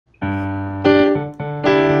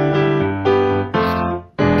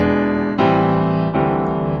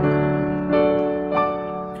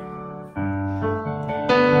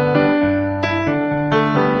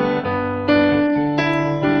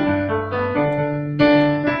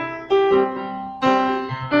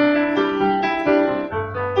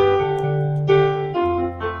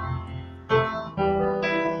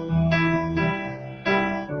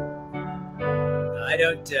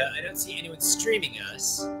but I don't see anyone streaming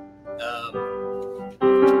us. So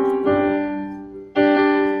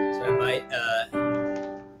I might.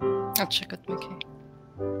 I'll check with Mickey.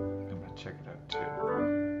 I'm gonna check it out too.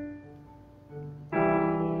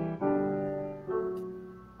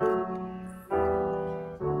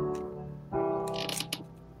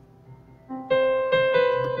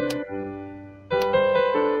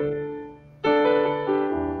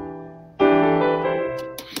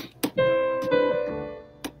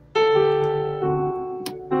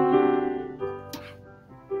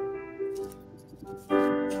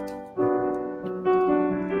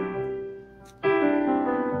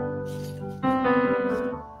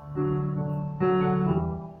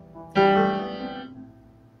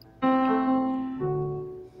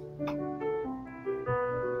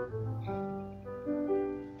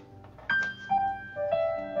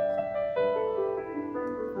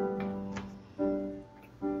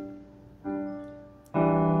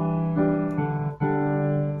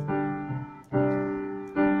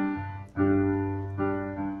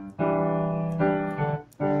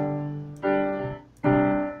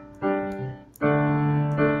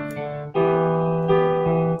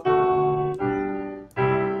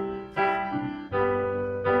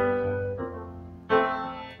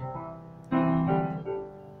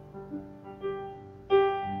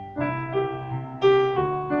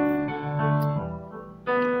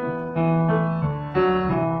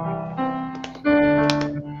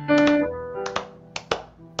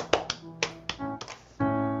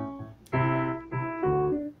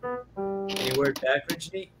 Any word back,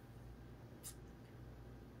 Rajni?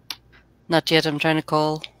 Not yet. I'm trying to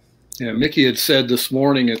call. Yeah, Mickey had said this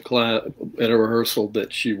morning at a rehearsal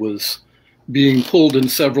that she was being pulled in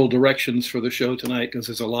several directions for the show tonight because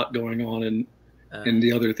there's a lot going on in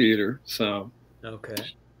the other theater. So Okay.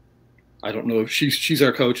 I don't know if she's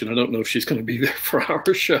our coach, and I don't know if she's going to be there for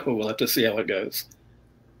our show. We'll have to see how it goes.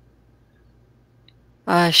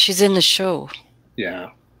 She's in the show.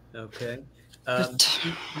 Yeah. Okay. But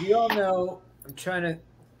You all know. I'm trying to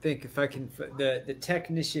think if I can. The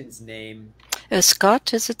technician's name.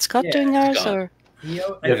 Scott, is it Scott doing ours Scott. or?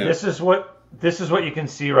 Yeah, this is what you can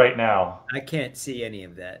see right now. I can't see any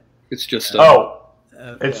of that. It's just Okay.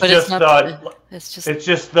 It's But just it's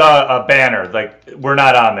just a banner. Like, we're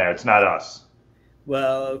not on there. It's not us.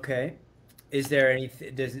 Well, okay. Is there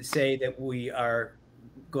anything? Does it say that we are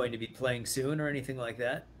going to be playing soon or anything like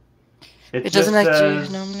that? it doesn't just actually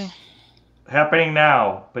says normally. happening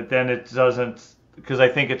now, but then it doesn't, because I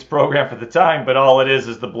think it's programmed for the time. But all it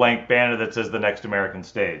is the blank banner that says the Next American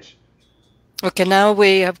Stage. Okay, now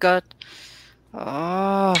we have got.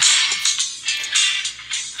 Oh.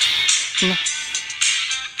 No.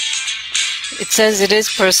 It says it is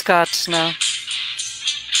per Scott now.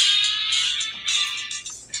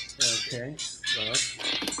 Okay. Well,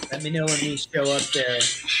 let me know when you show up there,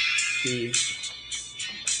 Steve.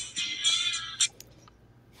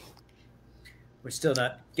 We're still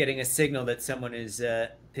not getting a signal that someone is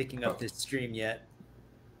picking up this stream yet.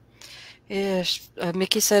 Yes,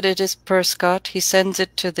 Mickey said it is per Scott. He sends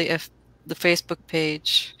it to the Facebook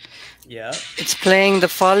page. Yeah. It's playing The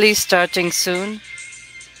Folly starting soon.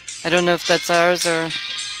 I don't know if that's ours or.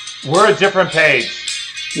 We're a different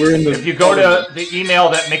page. we're in the. If you go to the email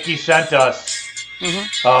that Mickey sent us,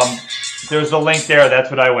 there's a link there. That's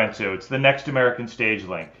what I went to. It's the Next American Stage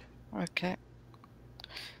link. Okay.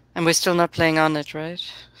 And we're still not playing on it, right?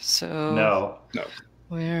 So. No.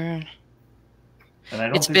 We're. And I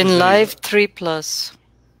don't It's think been there's live 3+.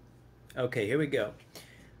 Okay, here we go.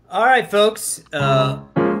 All right, folks.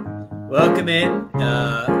 Welcome in.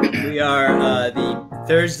 We are the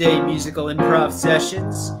Thursday musical improv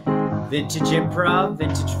sessions, Vintage Improv,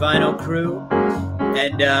 Vintage Vinyl Crew.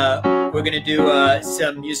 And we're going to do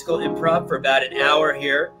some musical improv for about an hour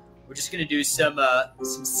here. We're just going to do some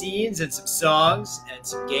scenes and some songs and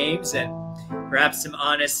some games and perhaps some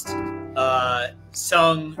honest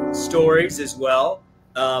sung stories as well.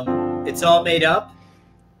 It's all made up.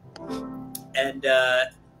 And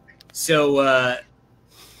so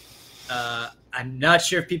I'm not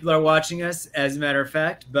sure if people are watching us, as a matter of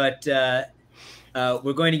fact, but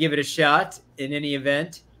we're going to give it a shot in any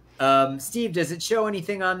event. Steve, does it show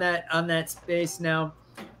anything on that space now?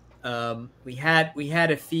 We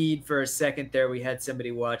had a feed for a second there. We had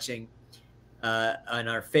somebody watching on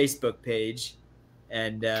our Facebook page,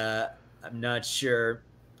 and I'm not sure.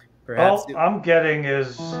 Perhaps All I'm getting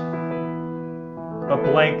is a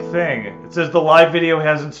blank thing. It says the live video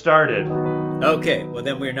hasn't started. Okay, well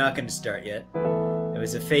then we're not going to start yet. It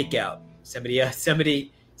was a fake out. Some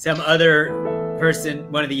other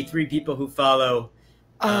person, one of the 3 people who follow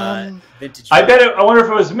Vintage. I wonder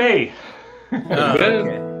if it was me. Oh,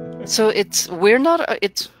 okay. So we're not.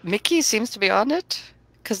 It's Mickey seems to be on it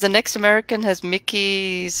because the Next American has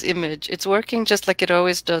Mickey's image. It's working just like it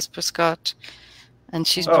always does for Scott, and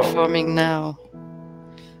she's performing now.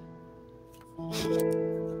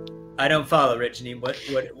 I don't follow, Richie. What?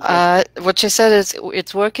 What she said is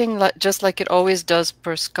it's working just like it always does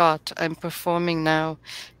per Scott. I'm performing now.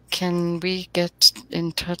 Can we get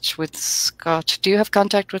in touch with Scott? Do you have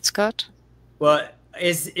contact with Scott? Well,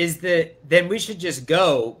 then we should just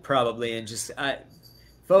go probably and just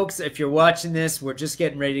folks, if you're watching this, we're just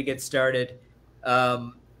getting ready to get started.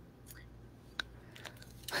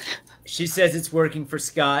 She says it's working for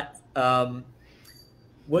Scott.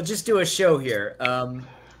 We'll just do a show here.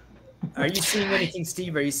 Are you seeing anything,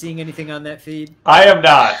 Steve? Are you seeing anything on that feed? I am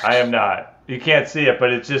not. I am not. You can't see it,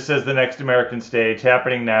 but it just says the Next American Stage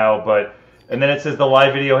happening now. And then it says the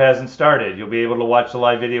live video hasn't started. You'll be able to watch the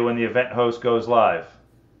live video when the event host goes live.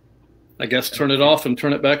 I guess turn it off and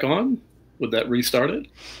turn it back on. Would that restart it?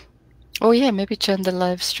 Oh yeah, maybe turn the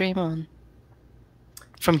live stream on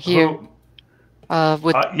from here.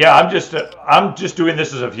 Yeah, I'm just doing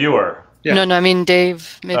this as a viewer. Yeah. No, I mean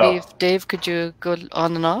Dave. Maybe if Dave, could you go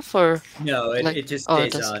on and off, or no? It just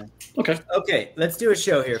stays on. Okay. Okay, let's do a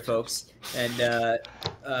show here, folks. And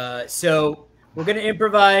so we're gonna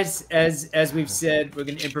improvise, as we've said. We're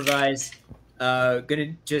gonna improvise.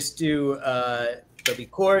 Gonna just do. There'll be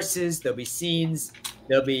choruses. There'll be scenes.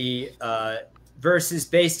 There'll be verses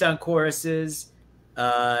based on choruses.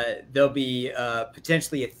 There'll be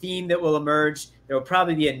potentially a theme that will emerge. There will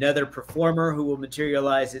probably be another performer who will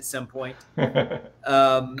materialize at some point.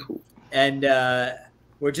 Cool. And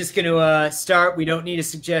we're just going to start. We don't need a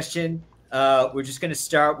suggestion. We're just going to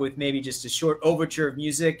start with maybe just a short overture of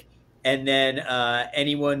music, and then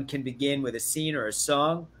anyone can begin with a scene or a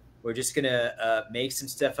song. We're just going to make some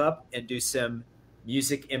stuff up and do some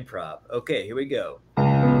music improv. Okay, here we go.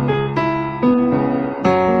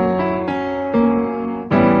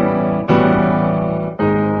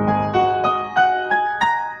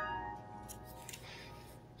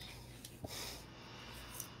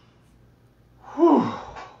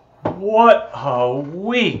 What a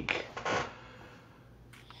week!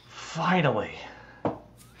 Finally.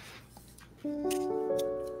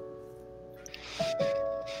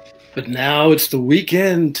 But now it's the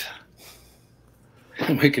weekend.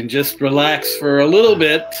 And we can just relax for a little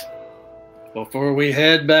bit before we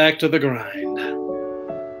head back to the grind.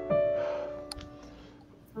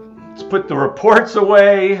 Let's put the reports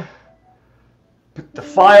away, put the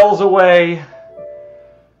files away,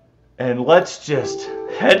 and let's just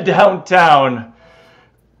head downtown,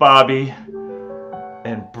 Bobby,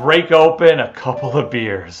 and break open a couple of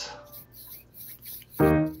beers.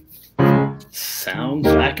 Sounds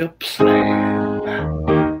like a plan.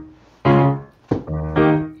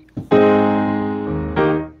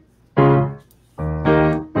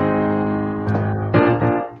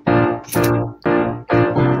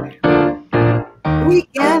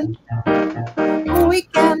 Weekend,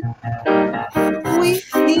 weekend,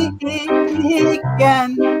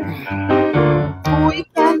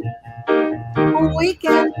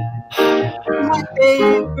 weekend, my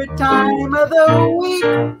favorite time of the week.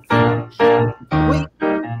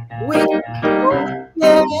 Weekend,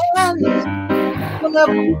 full of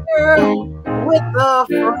beer with a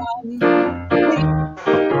friend.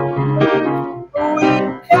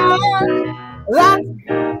 Weekend, that's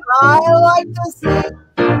what I like to see.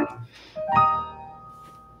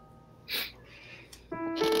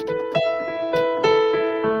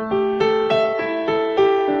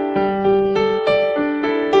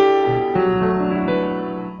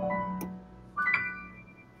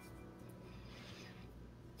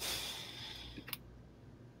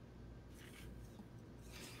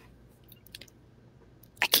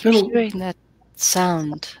 Hearing that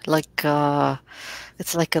sound like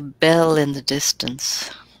it's like a bell in the distance.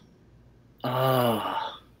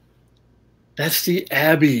 Ah, that's the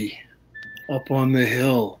Abbey up on the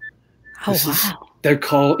hill. Oh wow!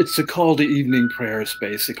 It's a call to evening prayers.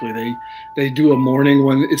 Basically, they do a morning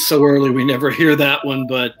one. It's so early we never hear that one,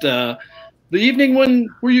 but the evening one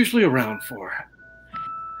we're usually around for.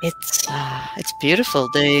 It's beautiful.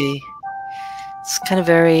 It's kind of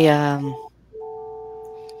very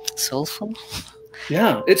soulful.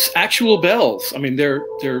 Yeah, it's actual bells. I mean, they're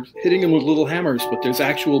hitting them with little hammers, but there's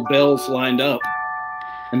actual bells lined up,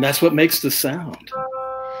 and that's what makes the sound.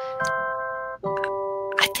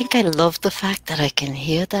 I think I love the fact that I can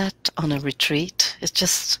hear that on a retreat. It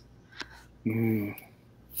just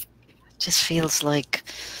feels like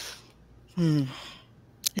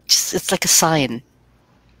it's like a sign.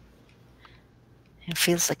 It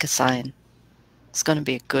feels like a sign. It's going to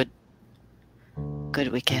be a good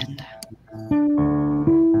good weekend.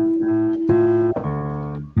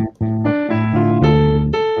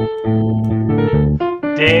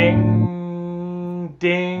 Ding,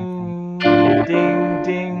 ding, ding,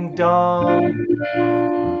 ding, dong.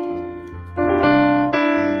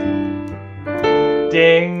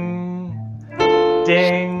 Ding,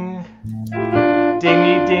 ding,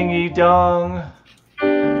 dingy, dingy, dong.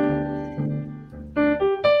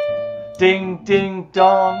 Ding, ding,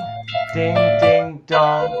 dong. Ding, ding,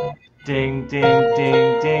 dong. Ding, ding,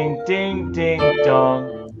 ding, ding, ding, ding,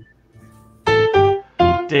 dong.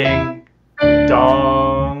 Ding,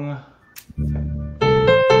 dong.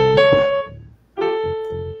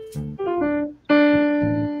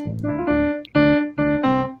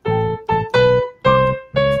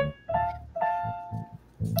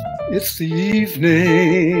 It's the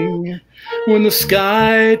evening when the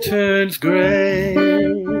sky turns gray.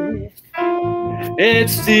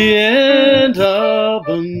 It's the end of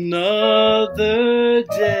another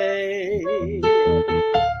day.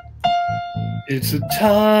 It's a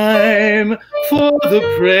time for the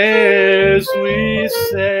prayers we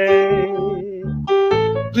say.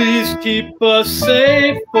 Please keep us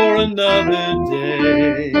safe for another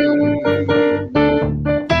day.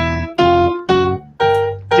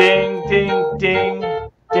 Ding, ding, ding,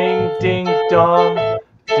 ding, ding, dong.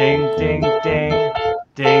 Ding, ding, ding,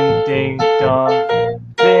 ding, ding, dong.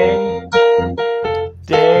 Ding,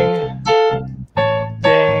 ding,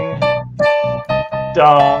 ding,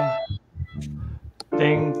 dong.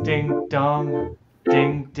 Ding, ding, dong.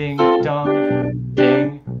 Ding, ding, dong.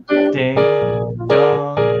 Ding, ding,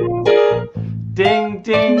 dong. Ding,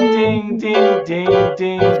 ding, ding, ding, ding,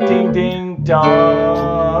 ding, ding, ding,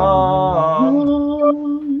 dong.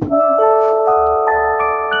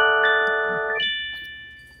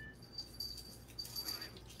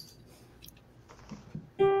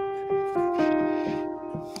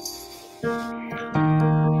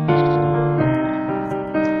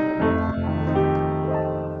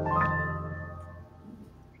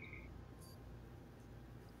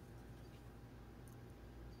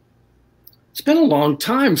 It's been a long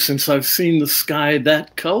time since I've seen the sky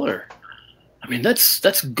that color. I mean,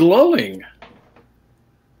 that's glowing.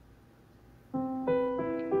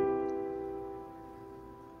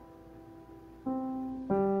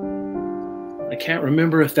 I can't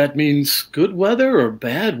remember if that means good weather or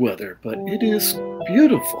bad weather, but it is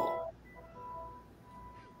beautiful.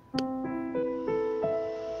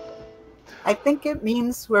 I think it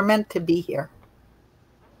means we're meant to be here.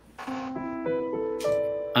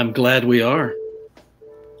 I'm glad we are.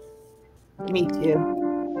 Me too.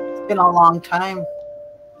 It's been a long time.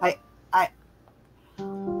 I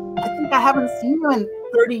think I haven't seen you in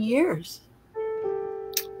 30 years.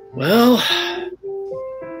 Well,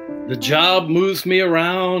 the job moves me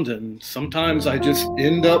around, and sometimes I just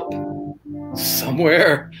end up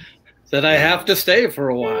somewhere that I have to stay for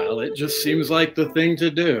a while. It just seems like the thing to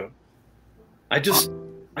do. I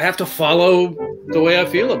have to follow the way I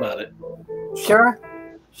feel about it. Sure.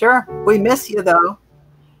 We miss you though.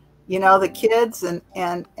 You know, the kids and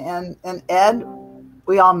Ed,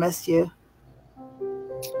 we all miss you.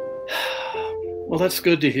 Well, that's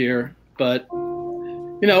good to hear. But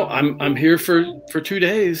you know, I'm here for 2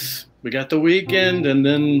 days. We got the weekend, and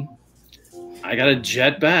then I got to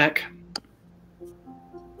jet back.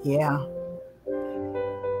 Yeah.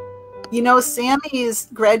 You know, Sammy is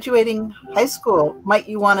graduating high school. Might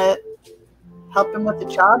you want to help him with the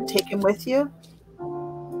job? Take him with you?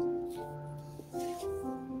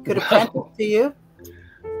 Could apprentice to you?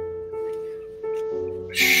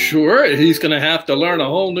 Sure, he's going to have to learn a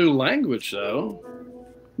whole new language, though.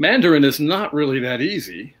 Mandarin is not really that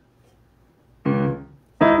easy.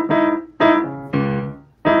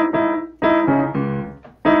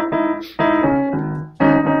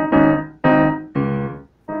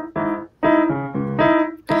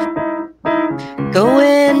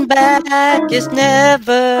 Going back is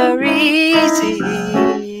never easy.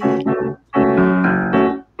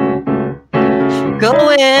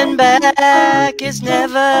 Going back is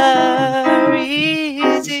never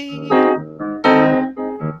easy.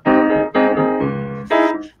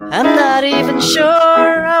 I'm not even sure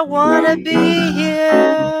I want to be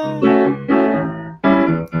here.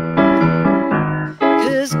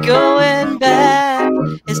 'Cause going back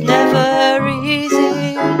is never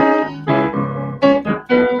easy.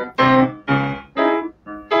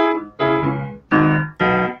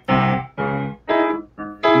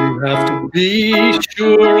 You have to be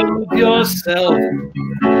sure of yourself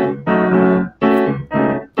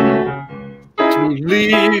to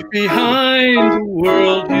leave behind the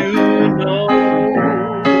world you know.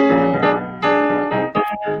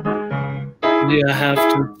 You have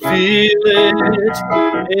to feel it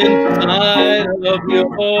inside of your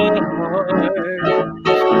heart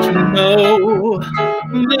to know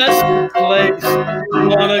that's the place you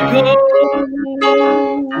wanna go.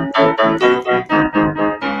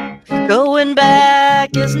 Going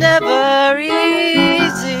back is never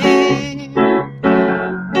easy.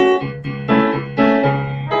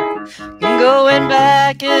 Going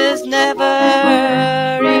back is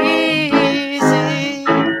never easy.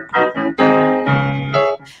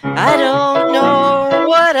 I don't know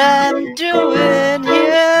what I'm doing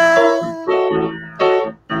here,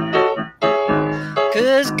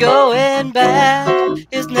 'cause going back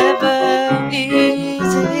is never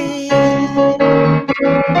easy.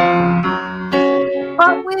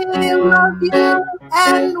 But we love you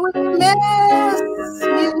and we miss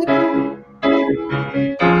you.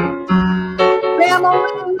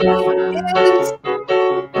 Family is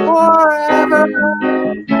forever.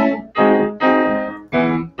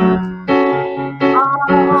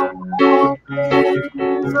 Always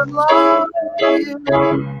love you.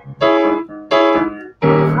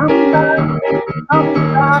 Come back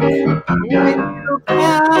when you can.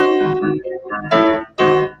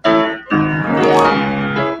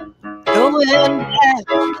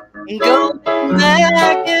 Going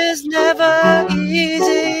back is never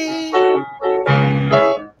easy.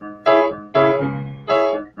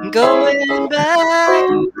 Going back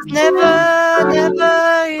is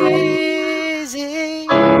never easy.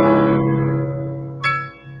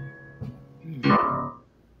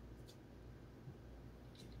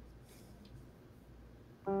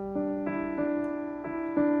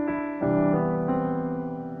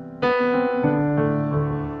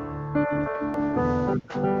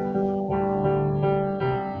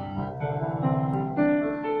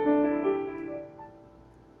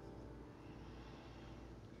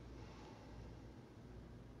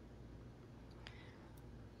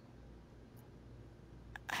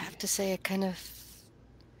 I have to say, I kind of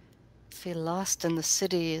feel lost in the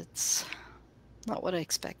city. It's not what I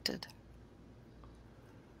expected.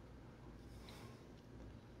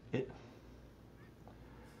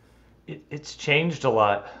 It's changed a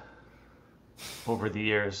lot over the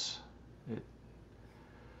years.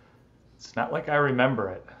 It's not like I remember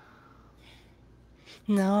it.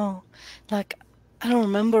 No, like I don't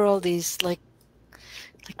remember all these like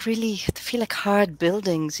really feel like hard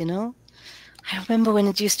buildings, you know? I remember when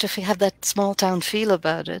it used to have that small town feel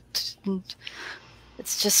about it. And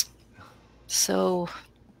it's just so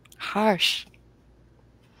harsh.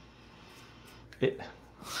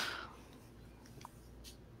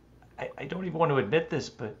 I don't even want to admit this,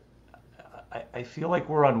 but I feel like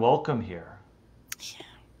we're unwelcome here. Yeah.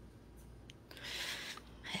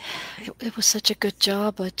 It was such a good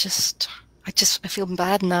job. I feel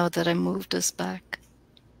bad now that I moved us back.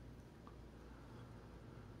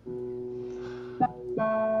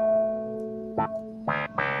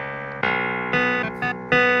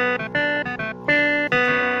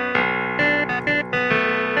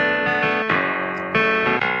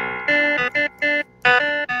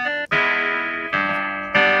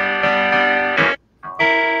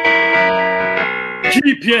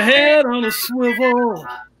 Keep your head on a swivel.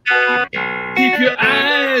 Keep your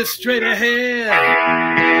eyes straight ahead.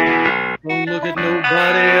 Don't look at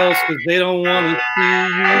nobody else, 'cause they don't want to see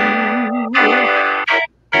you.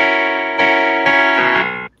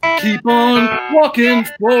 Keep on walking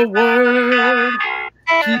forward.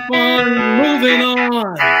 Keep on moving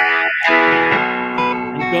on.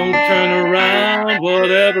 And don't turn around,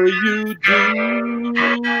 whatever you do.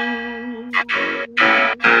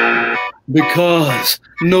 Because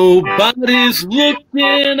nobody's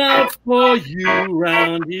looking out for you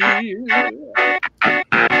around here.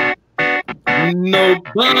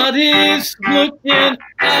 Nobody's looking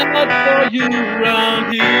out for you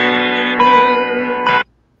around here.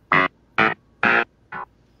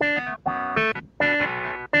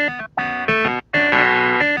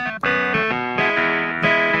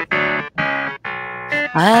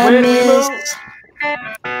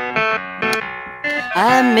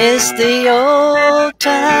 I miss the old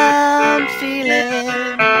town feeling.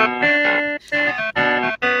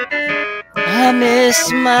 I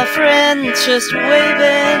miss my friends just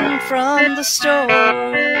waving from the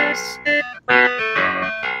stores.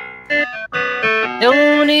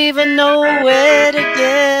 Don't even know where to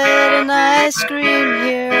get an ice cream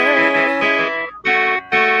here.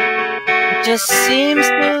 It just seems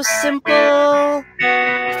too simple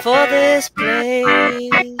for this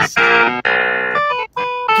place.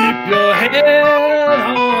 Keep your head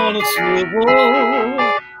on a swivel.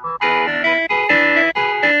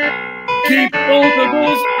 Keep both of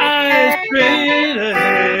those eyes straight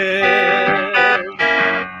ahead.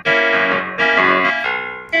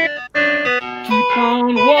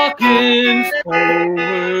 moves forward.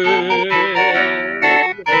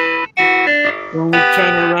 Don't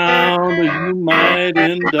turn around or you might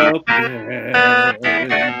end up dead.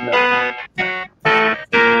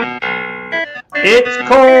 It's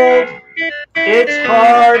cold, it's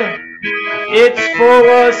hard, it's full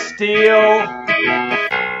of steel.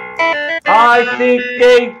 I think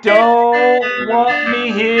they don't want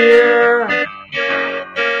me here.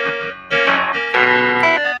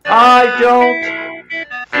 I don't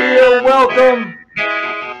feel welcome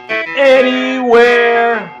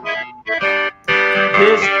anywhere.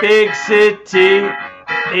 This big city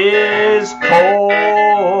is cold.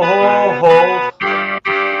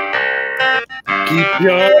 Keep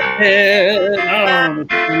your head on a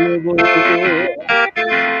swivel.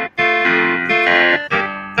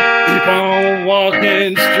 Keep on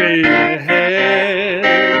walking straight ahead.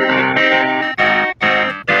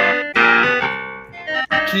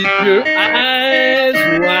 Keep your eyes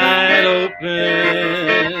wide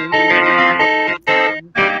open.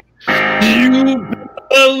 You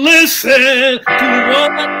better listen to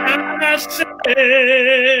what I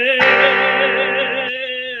say.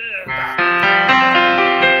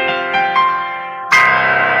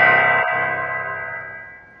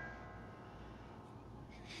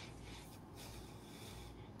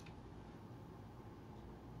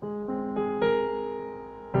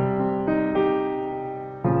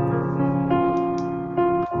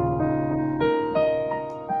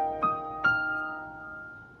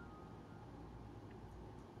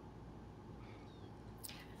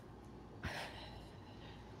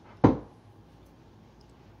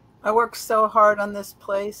 I worked so hard on this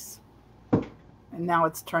place, and now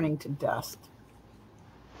it's turning to dust.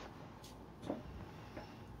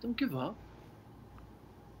 Don't give up.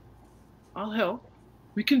 I'll help.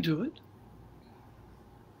 We can do it.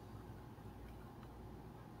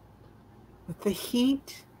 With the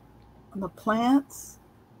heat on the plants,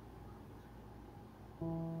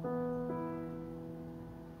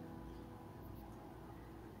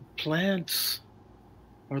 plants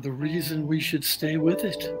are the reason we should stay with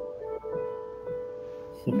it.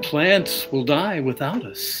 The plants will die without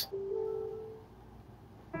us.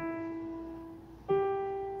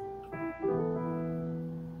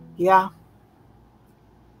 yeah.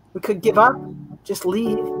 We could give up, just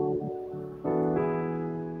leave.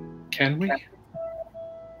 Can we?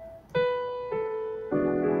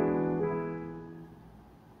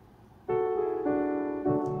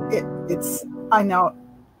 It's, I know,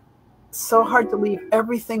 it's so hard to leave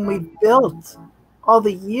everything we've built all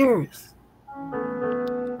the years.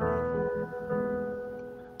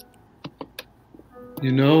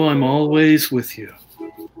 You know I'm always with you.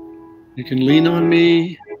 You can lean on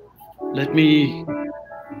me. Let me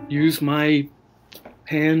use my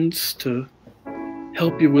hands to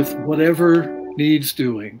help you with whatever needs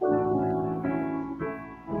doing.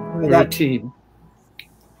 We're a team.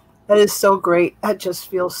 That is so great. That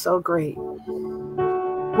just feels so great.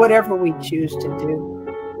 Whatever we choose to do.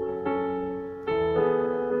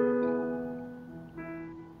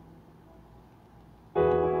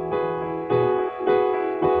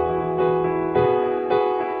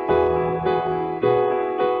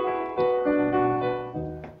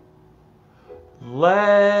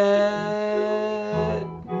 Let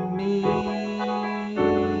me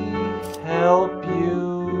help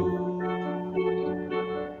you.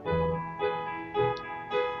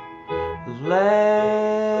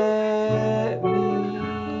 Let me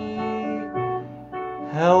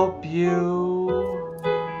help you.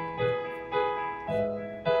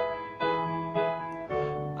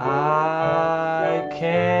 I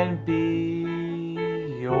can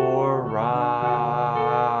be your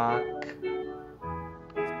rock.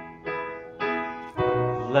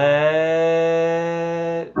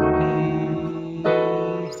 Let me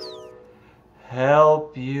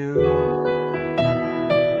help you.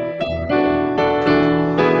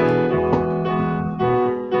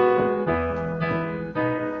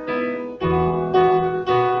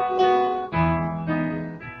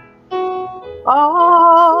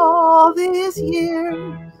 All these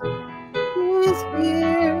years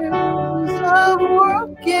of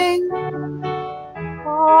working,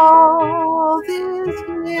 all these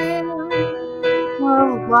years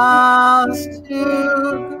were lost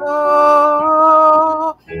to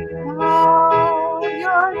go. Now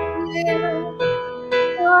you're here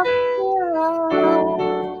to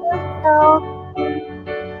help.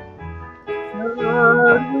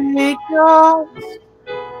 Should we just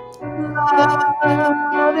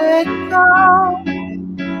let it go?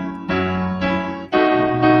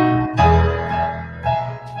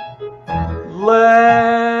 Let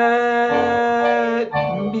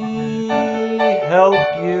me help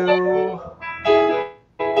you.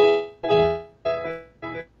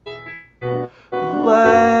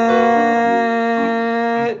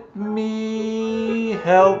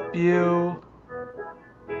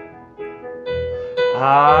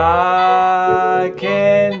 I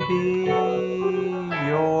can be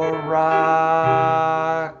your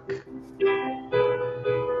rock.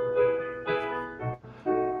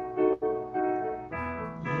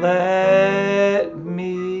 Let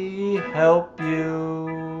me help you.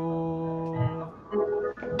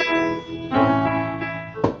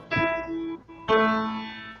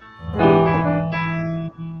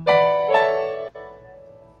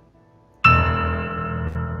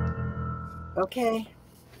 Okay.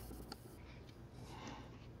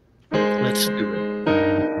 Let's do it.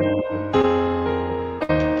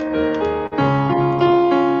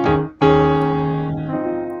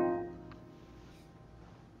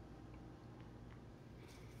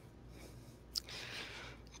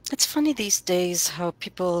 It's funny these days how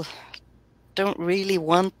people don't really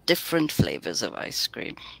want different flavors of ice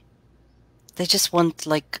cream. They just want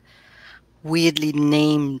like weirdly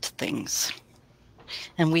named things.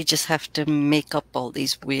 And we just have to make up all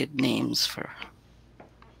these weird names for.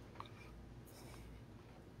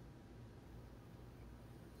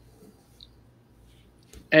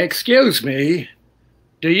 Excuse me,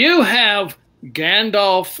 do you have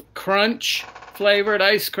Gandalf Crunch flavored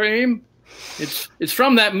ice cream? It's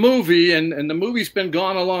from that movie, and the movie's been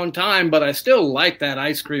gone a long time, but I still like that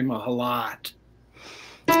ice cream a lot.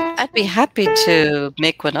 I'd be happy to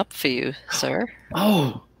make one up for you, sir.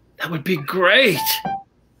 Oh, that would be great.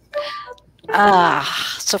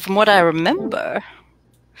 So from what I remember,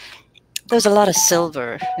 there's a lot of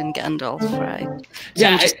silver in Gandalf, right? So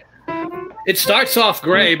Yeah, it starts off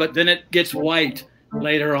gray, but then it gets white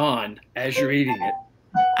later on as you're eating it.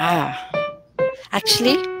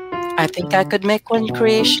 Actually, I think I could make one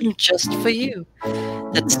creation just for you.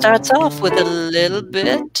 That starts off with a little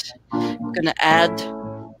bit. We're going to add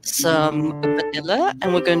some vanilla,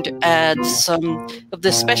 and we're going to add some of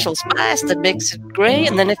the special spice that makes it gray.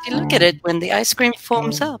 And then if you look at it, when the ice cream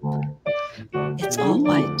foams up, it's all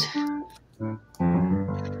white.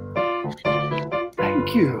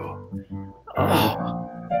 Thank you. Oh,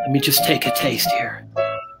 let me just take a taste here.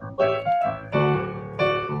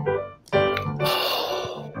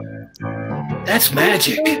 Oh, that's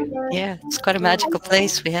magic. Yeah, it's quite a magical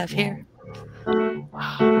place we have here.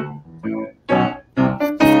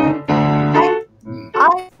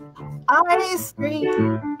 Ice cream,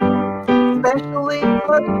 especially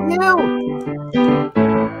for you.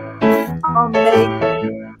 I'll make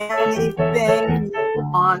anything you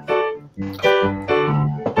want.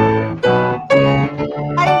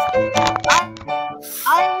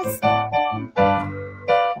 Ice,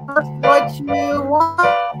 just what you want.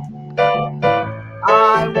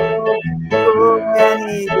 I will do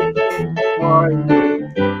anything for you.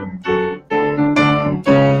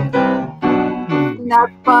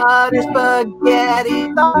 Peanut butter spaghetti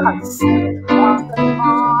sauce, on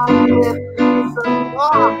with some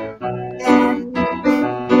walk, anything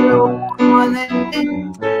you want it.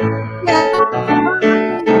 Yeah,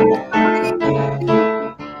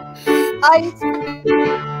 ice cream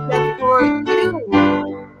just for you.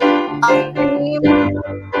 Ice cream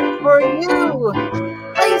for you.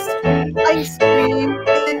 Ice cream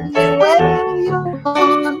any way you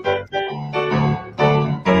want.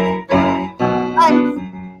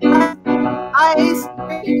 Ice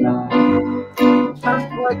cream, just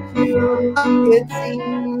what you like it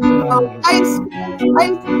seems. Oh, ice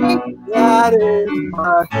cream, that is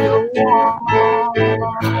what you want.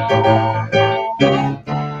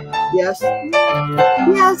 Yes,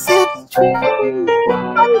 it's true.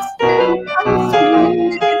 Ice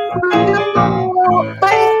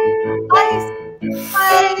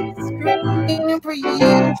cream for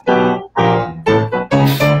you.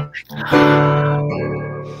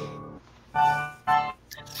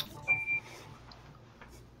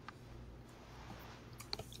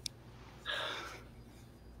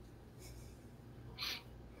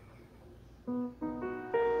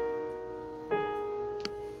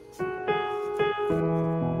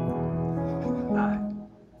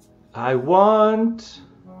 I want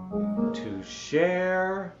to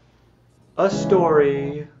share a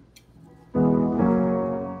story.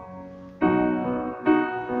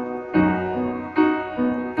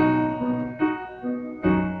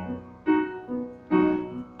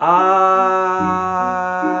 I've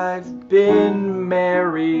been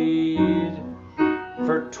married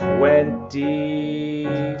for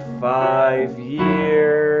 25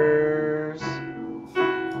 years.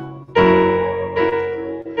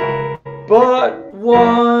 But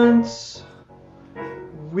once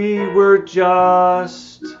we were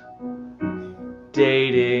just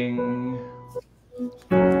dating.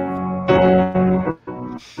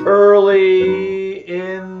 Early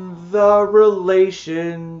in the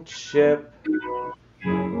relationship,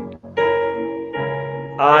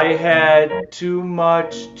 I had too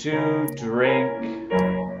much to drink.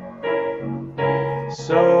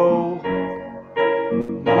 So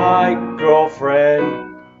my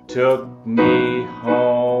girlfriend took me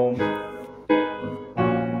home.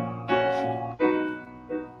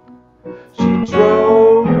 She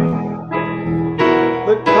drove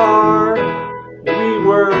the car, we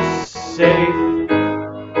were safe,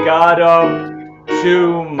 got up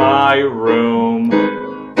to my room.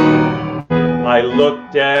 I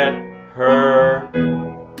looked at her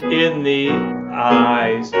in the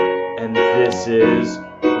eyes, and this is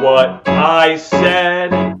what I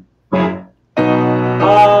said.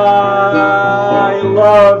 I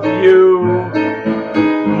love you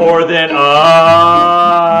more than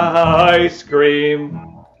ice cream.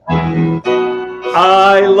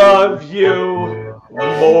 I love you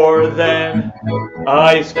more than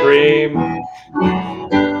ice cream.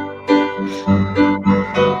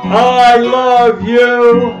 I love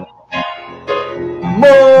you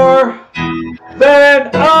more than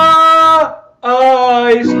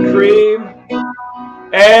ice cream.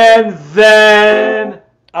 And then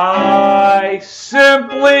I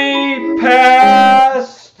simply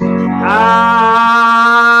passed out.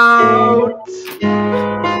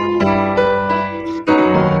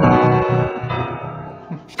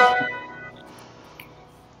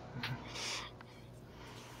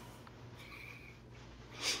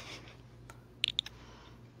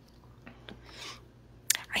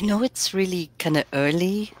 I know it's really kind of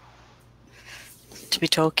early to be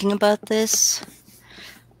talking about this,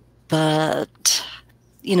 but,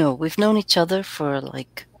 you know, we've known each other for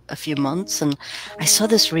like a few months, and I saw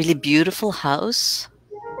this really beautiful house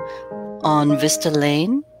on Vista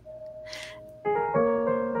Lane,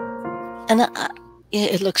 and yeah,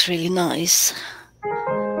 it looks really nice.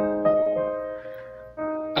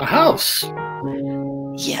 A house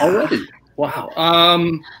Yeah. already. Wow.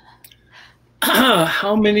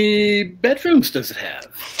 How many bedrooms does it have?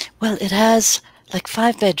 Well, it has like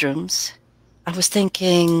 5 bedrooms. I was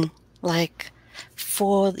thinking like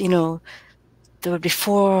 4, you know, there would be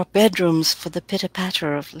 4 bedrooms for the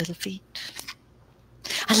pitter-patter of little feet.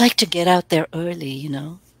 I like to get out there early, you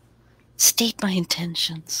know, state my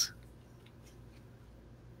intentions.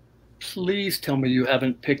 Please tell me you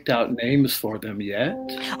haven't picked out names for them yet.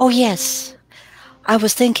 Oh, yes. I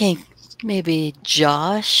was thinking maybe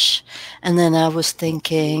Josh, and then I was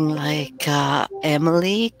thinking like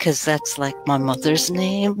Emily, because that's like my mother's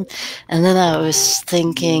name. And then I was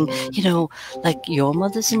thinking, you know, like your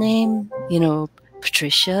mother's name, you know,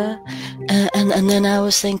 Patricia. And then I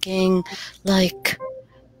was thinking like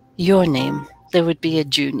your name. There would be a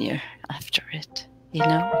junior after it, you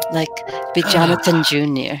know, like be Jonathan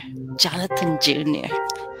Jr. Jonathan Jr.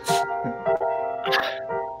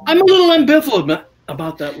 I'm a little ambivalent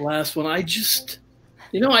about that last one. I just,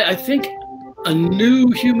 you know, I think a new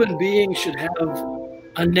human being should have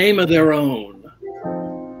a name of their own.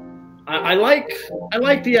 I like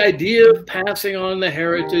the idea of passing on the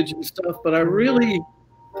heritage and stuff, but I really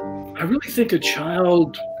think a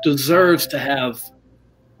child deserves to have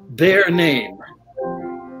their name.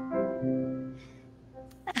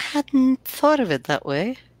 I hadn't thought of it that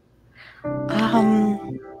way.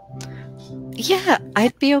 Yeah,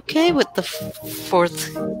 I'd be okay with the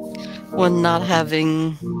 4th one not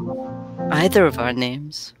having either of our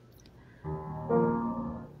names.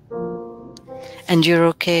 And you're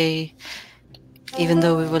okay, even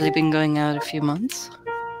though we've only been going out a few months?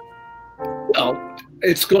 Well,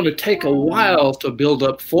 it's going to take a while to build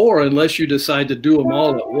up 4 unless you decide to do them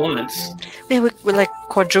all at once. Yeah, we're like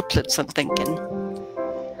quadruplets, I'm thinking.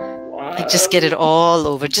 Like just get it all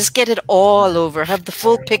over. Just get it all over. Have the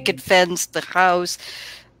full picket fence, the house,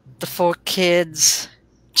 the 4 kids,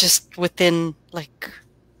 just within like,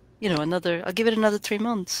 you know, I'll give it another 3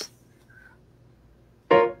 months.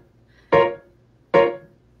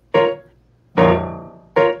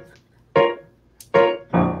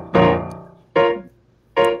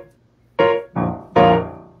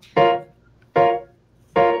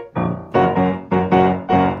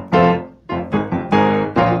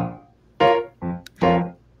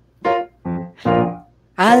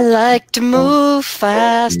 I like to move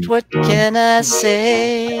fast, what can I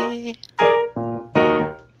say?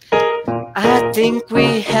 I think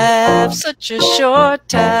we have such a short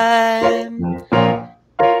time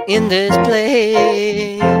in this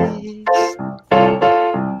place.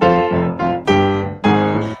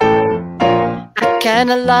 I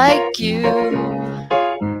kinda like you.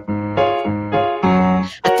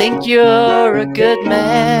 I think you're a good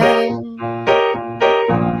man.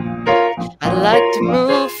 I like to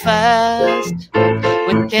move fast,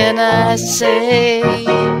 what can I say?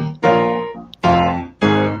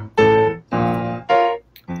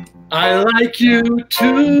 I like you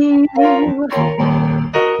too.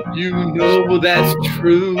 You know that's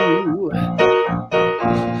true.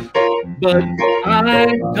 But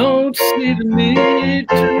I don't see the need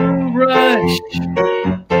to rush.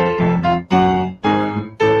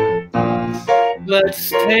 Let's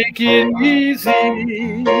take it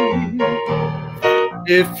easy,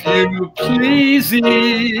 if you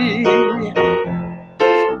pleasey.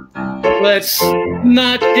 Let's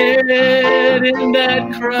not get in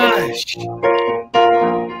that crush.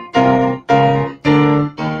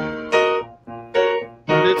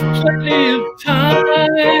 There's plenty of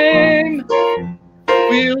time.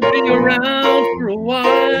 We'll be around for a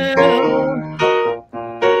while.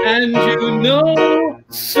 And you know,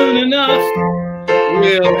 soon enough,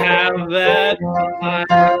 we'll have that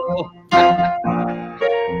smile.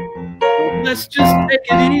 Let's just take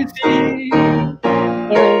it easy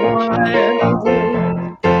for a while.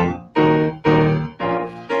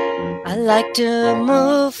 I like to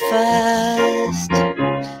move fast.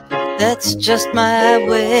 That's just my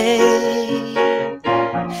way.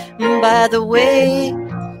 By the way,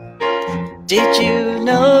 did you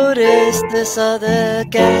notice this other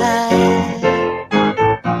guy?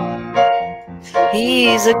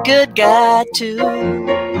 He's a good guy too,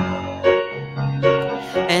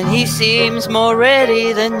 and he seems more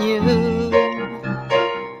ready than you.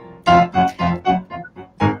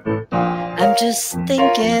 I'm just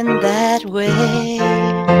thinking that way.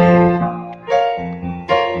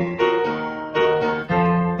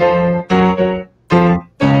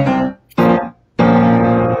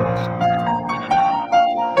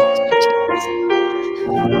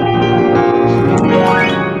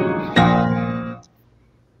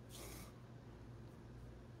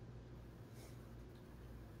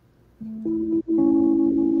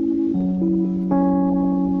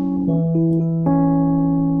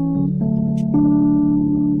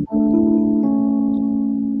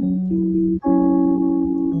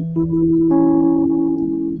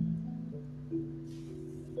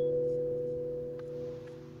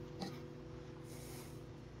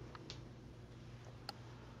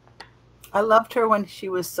 I loved her when she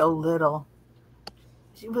was so little.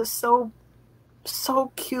 She was so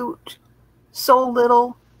cute, so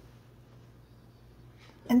little.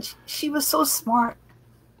 And she was so smart.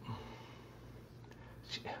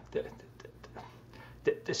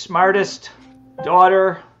 The smartest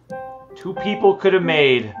daughter two people could have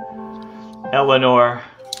made, Eleanor.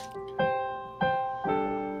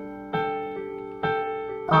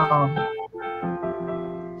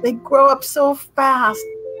 They grow up so fast.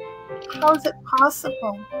 How is it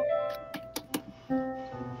possible?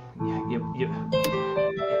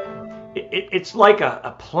 It's like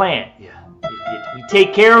a plant. We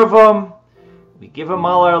take care of them, we give them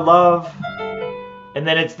all our love, and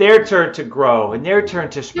then it's their turn to grow and their turn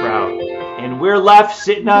to sprout. And we're left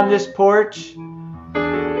sitting on this porch,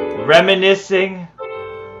 reminiscing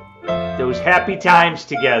those happy times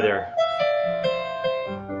together.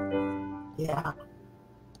 Yeah.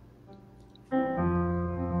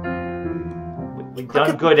 We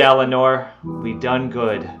done good, Eleanor. We done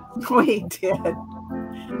good. We did.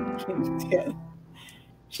 We did.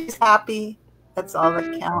 She's happy. That's all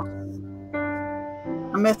that counts.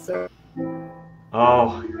 I miss her.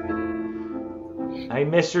 Oh, I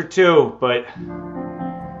miss her too, but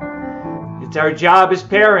it's our job as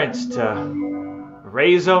parents to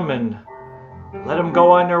raise them and let them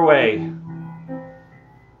go on their way.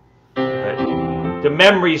 But the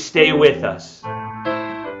memories stay with us.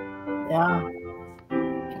 Yeah.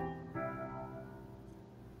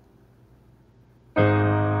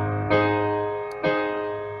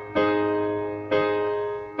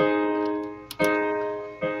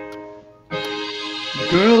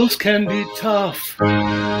 Girls can be tough.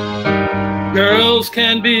 Girls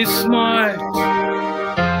can be smart.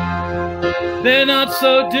 They're not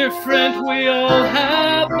so different. We all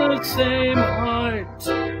have the same heart.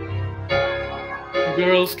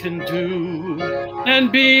 Girls can do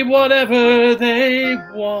and be whatever they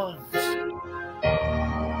want.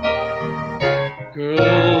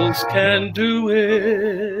 Girls can do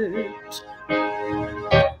it.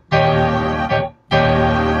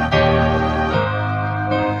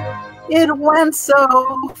 It went so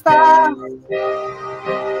fast.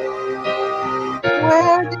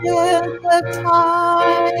 Where did the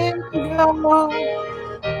time go?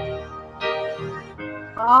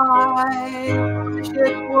 I wish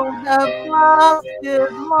it would have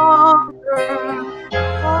lasted longer.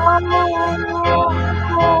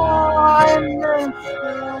 Oh, I miss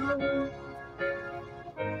her.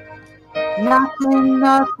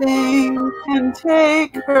 Nothing can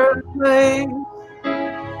take her place.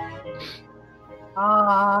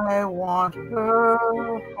 I want her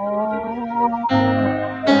home.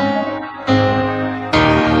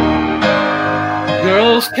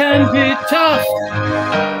 Girls can be tough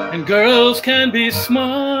and girls can be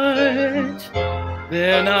smart.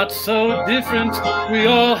 They're not so different, we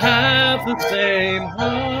all have the same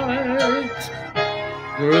heart.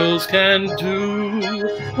 Girls can do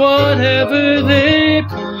whatever they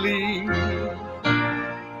please.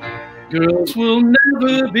 Girls will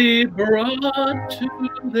never be brought to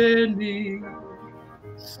their knees.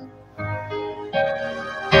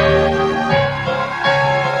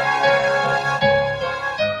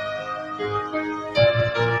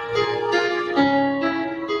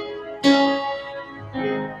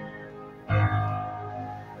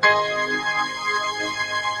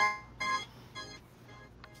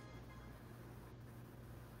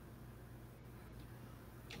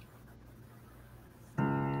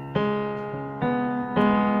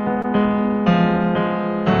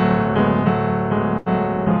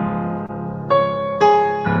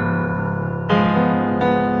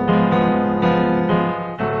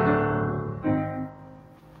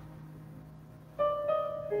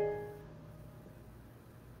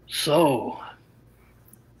 So,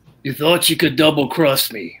 you thought you could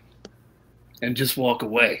double-cross me and just walk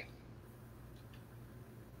away?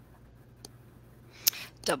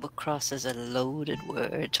 Double cross is a loaded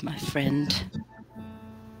word, my friend.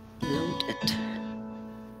 Loaded.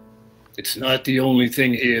 It's not the only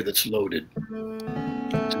thing here that's loaded.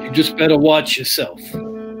 So you just better watch yourself.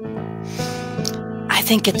 I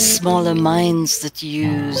think it's smaller minds that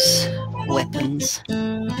use weapons.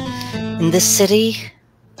 In this city,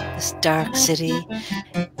 this dark city,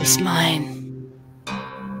 is mine.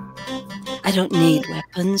 I don't need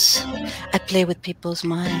weapons. I play with people's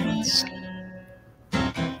minds.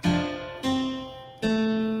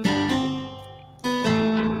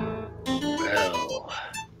 Well,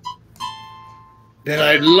 then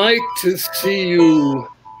I'd like to see you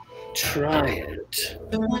try it.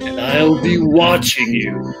 And I'll be watching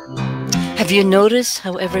you. Have you noticed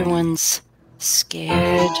how everyone's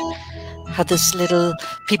scared? How this little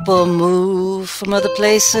people move from other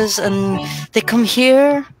places and they come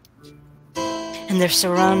here and they're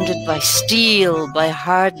surrounded by steel, by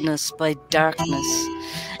hardness, by darkness.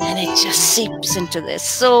 And it just seeps into their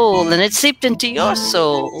soul, and it seeped into your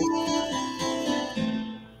soul.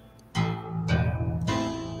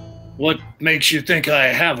 What makes you think I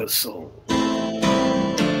have a soul?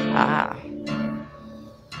 Ah.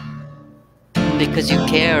 Because you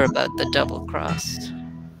care about the double-crossed.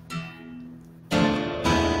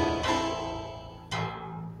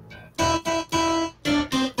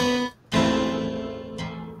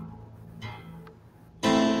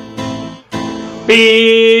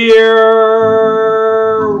 Fear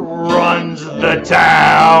runs the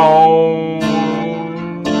town.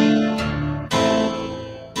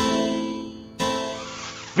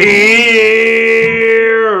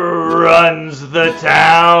 Fear runs the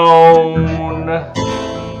town.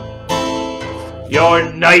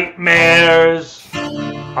 Your nightmares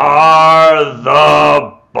are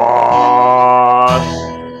the boss.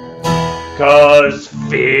 'Cause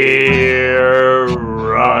fear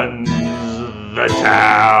runs the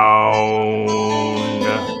town.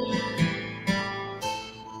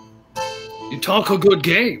 You talk a good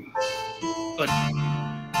game, but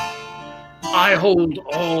I hold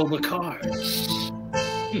all the cards.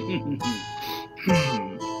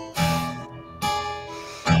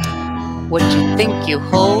 What you think you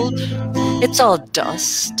hold, it's all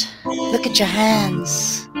dust. Look at your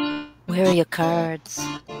hands. Where are your cards?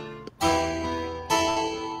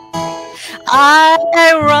 I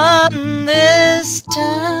run this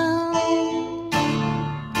town.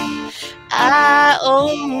 I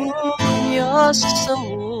own your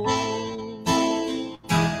soul.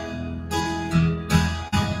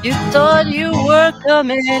 You thought you were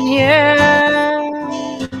coming here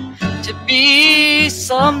to be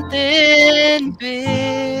something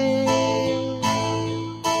big.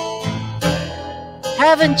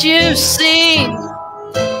 Haven't you seen?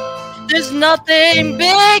 There's nothing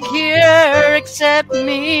big here except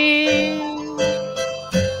me.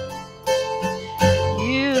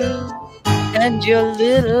 You and your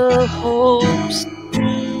little hopes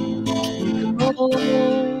can go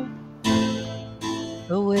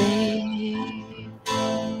away.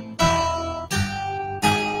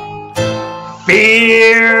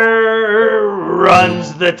 Fear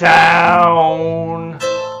runs the town.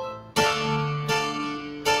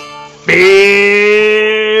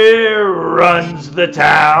 Fear runs the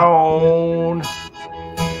town.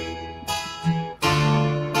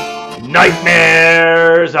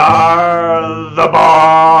 Nightmares are the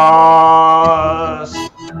boss.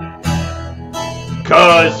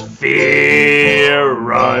 fear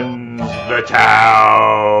runs the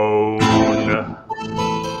town.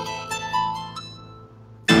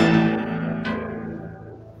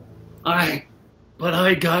 But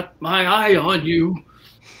I got my eye on you.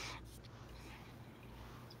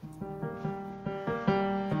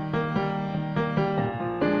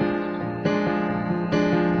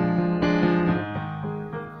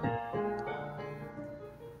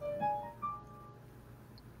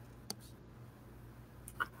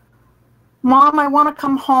 Mom, I want to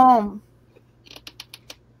come home.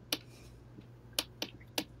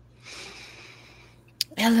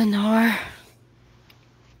 Eleanor,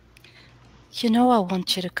 you know I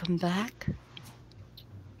want you to come back.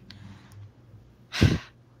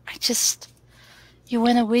 You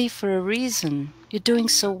went away for a reason. You're doing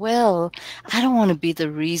so well. I don't want to be the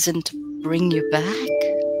reason to bring you back.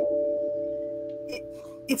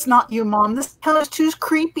 It's not you, Mom. This town is too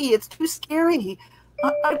creepy. It's too scary.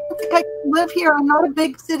 I don't think I can live here. I'm not a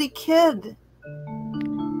big city kid.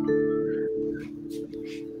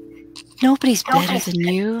 Nobody's better than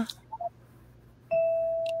you.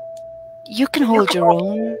 You can hold your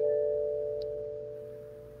own.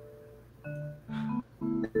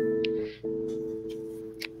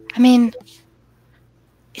 I mean,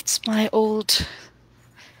 it's my old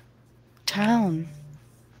town.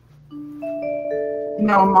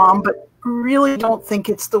 No, Mom, but really don't think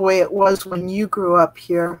it's the way it was when you grew up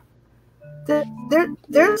here.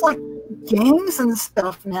 There's like gangs and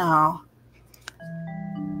stuff now.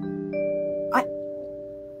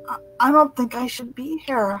 I don't think I should be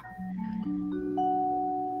here.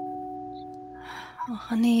 Oh,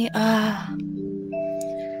 honey, I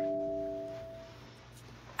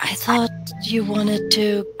thought you wanted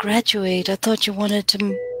to graduate. I thought you wanted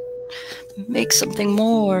to make something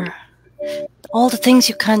more. All the things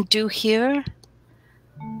you can't do here,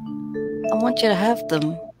 I want you to have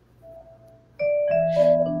them.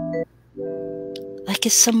 Like,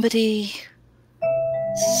 is somebody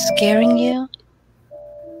scaring you?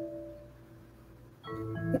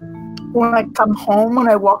 When I come home, when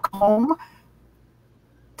I walk home,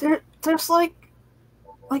 there's like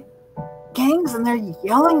gangs and they're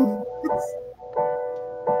yelling. It's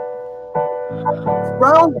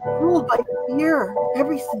ruled by fear,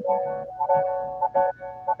 everything.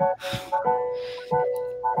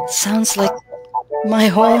 Sounds like my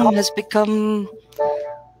home has become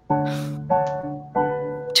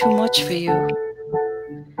too much for you.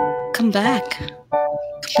 Come back.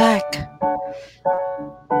 Come back.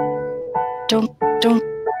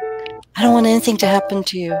 I don't want anything to happen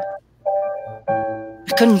to you.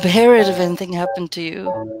 I couldn't bear it if anything happened to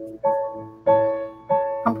you.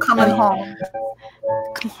 I'm coming home.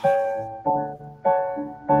 Come on.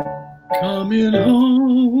 Coming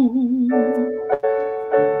home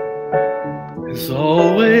is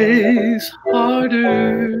always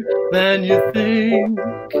harder than you think.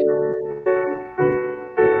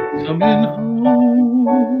 Coming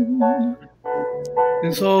home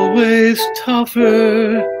is always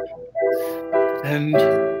tougher and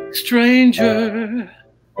stranger.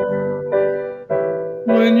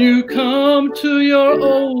 When you come to your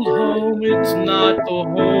old home, it's not the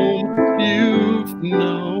home you've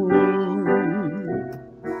known.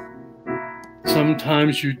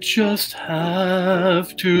 Sometimes you just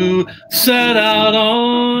have to set out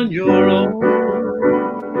on your own.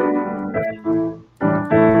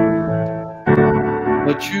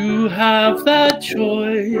 But you have that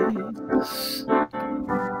choice.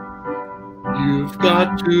 You've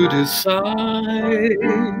got to decide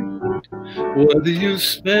whether you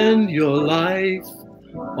spend your life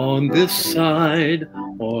on this side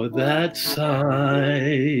or that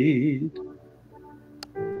side.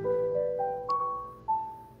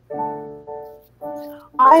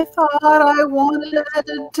 I thought I wanted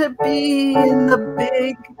to be in the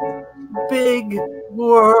big, big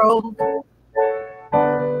world.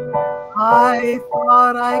 I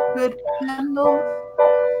thought I could handle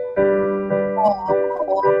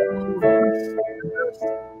all this.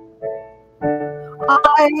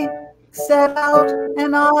 I set out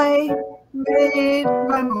and I made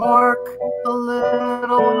my mark a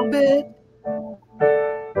little bit.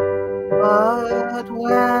 But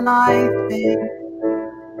when I think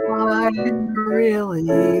I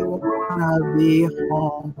really wanna be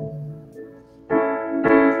home.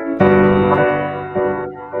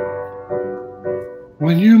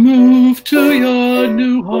 When you move to your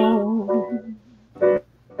new home,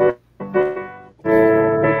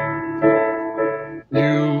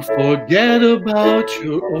 you forget about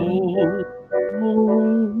your old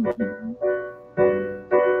home.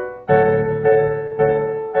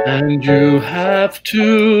 and you have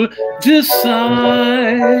to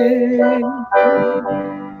decide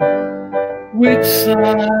which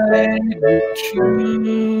side you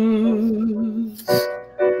choose,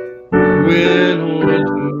 win or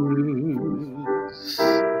lose.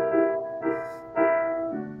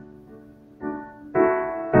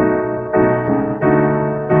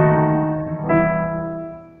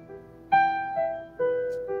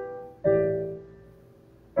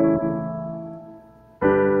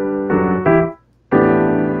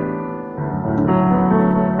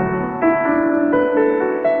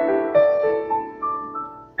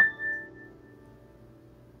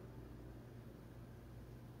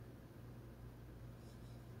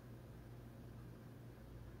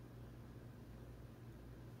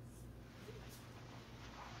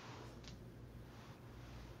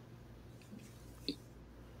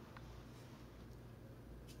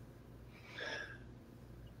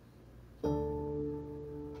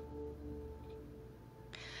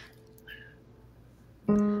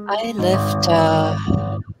 I left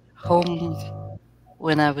home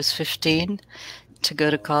when I was 15 to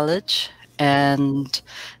go to college, and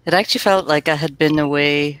it actually felt like I had been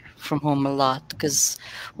away from home a lot, because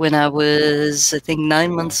when I was, I think,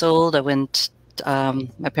 9 months old, I went.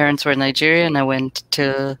 My parents were in Nigeria, and I went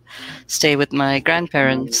to stay with my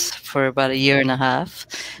grandparents for about a year and a half.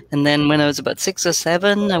 And then when I was about 6 or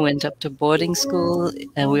 7, I went up to boarding school,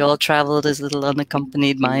 and we all traveled as little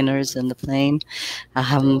unaccompanied minors in the plane,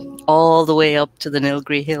 all the way up to the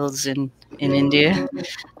Nilgiri Hills in India,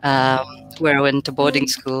 where I went to boarding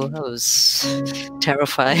school. I was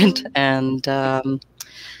terrified, and I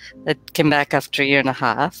came back after a year and a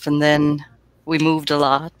half, and then we moved a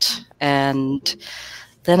lot, and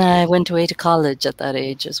then I went away to college at that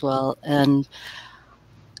age as well. And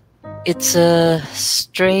it's a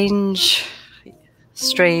strange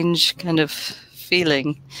kind of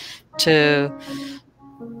feeling to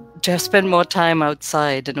have spent more time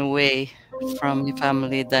outside and away from your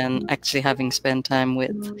family than actually having spent time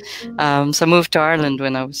with. So I moved to Ireland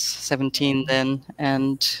when I was 17 then,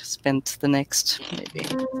 and spent the next maybe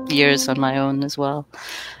years on my own as well.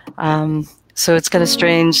 So it's kind of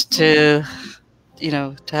strange to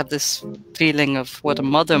have this feeling of what a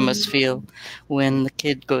mother must feel when the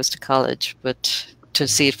kid goes to college, but to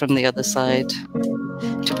see it from the other side,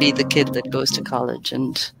 to be the kid that goes to college,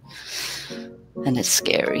 and it's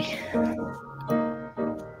scary.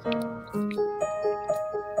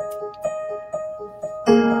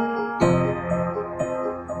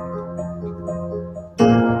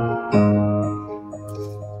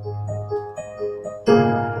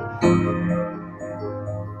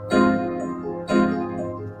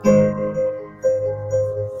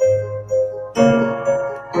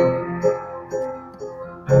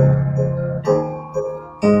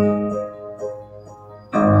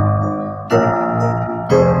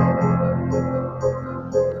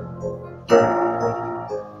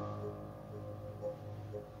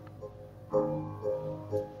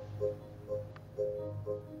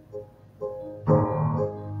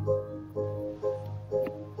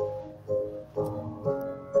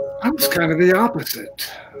 I was kind of the opposite.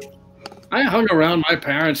 I hung around my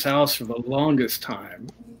parents' house for the longest time.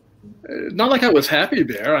 Not like I was happy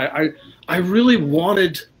there. I really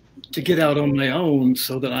wanted to get out on my own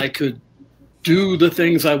so that I could do the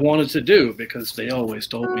things I wanted to do, because they always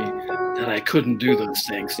told me that I couldn't do those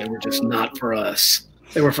things. They were just not for us.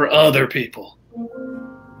 They were for other people.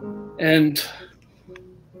 And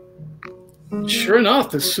sure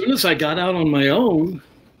enough, as soon as I got out on my own,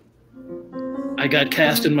 I got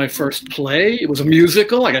cast in my first play. It was a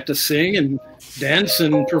musical. I got to sing and dance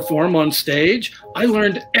and perform on stage. I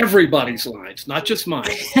learned everybody's lines, not just mine.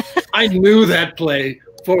 I knew that play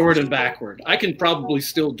forward and backward. I can probably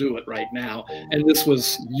still do it right now. And this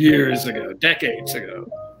was years ago, decades ago.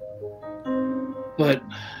 But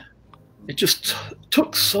it just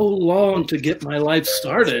took so long to get my life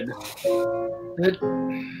started that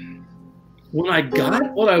when I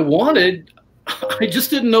got what I wanted, I just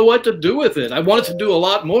didn't know what to do with it. I wanted to do a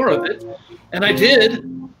lot more of it, and I did,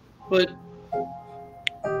 but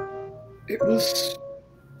it was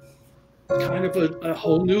kind of a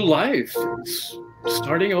whole new life. It's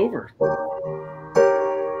starting over.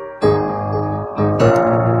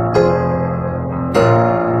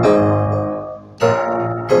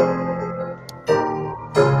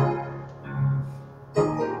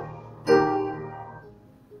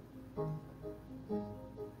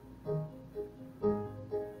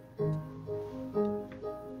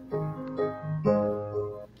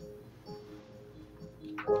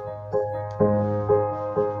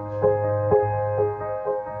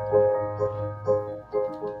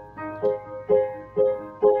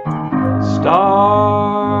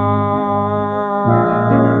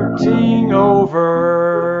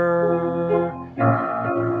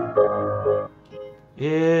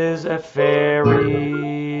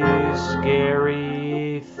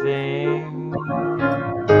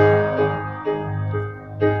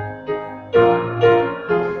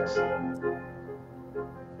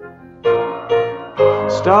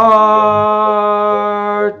 starting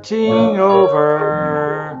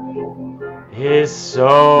over is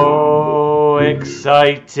so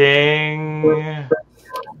exciting.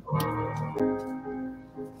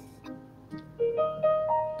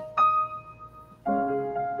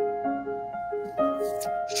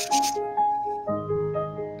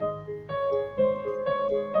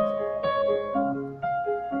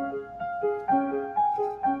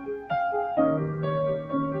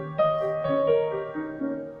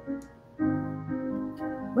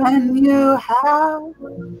 When you have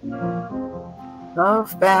the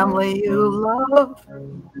family you love,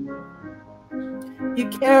 you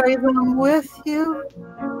carry them with you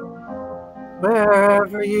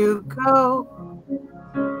wherever you go.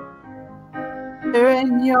 They're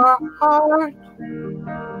in your heart,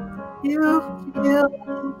 you feel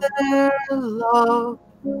their love.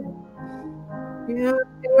 You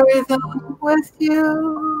carry them with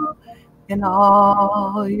you in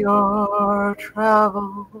all your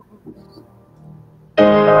travels.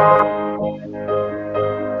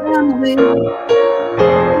 Family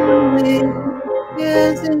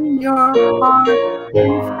is in your heart,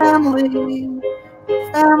 and family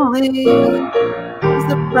is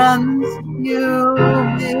the friends you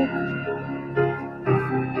make.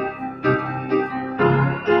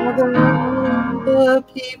 Whether the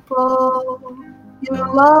people you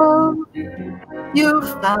love, you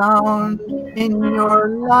found in your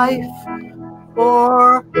life,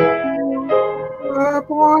 or you were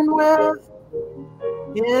born with,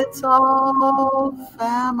 it's all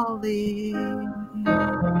family.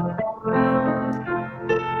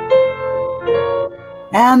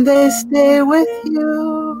 And they stay with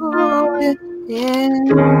you in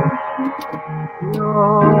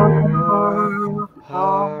your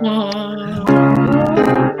heart.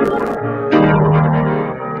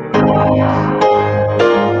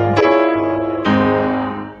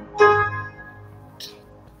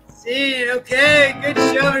 See, okay, good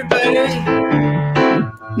show, everybody.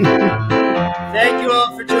 Thank you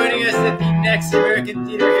all for joining us at the next American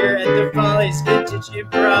Theater here at the Follies Vintage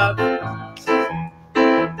Improv.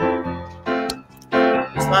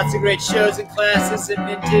 There's lots of great shows and classes at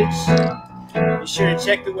Vintage. Be sure to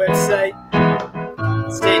check the website.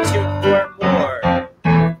 Stay tuned for more.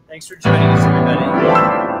 Thanks for joining us,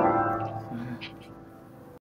 everybody.